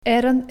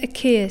Eran y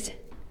cyd.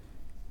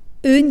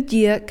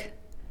 Diag.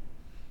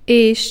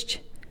 Eist.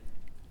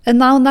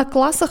 Naw na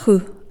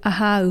glasachw a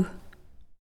haw.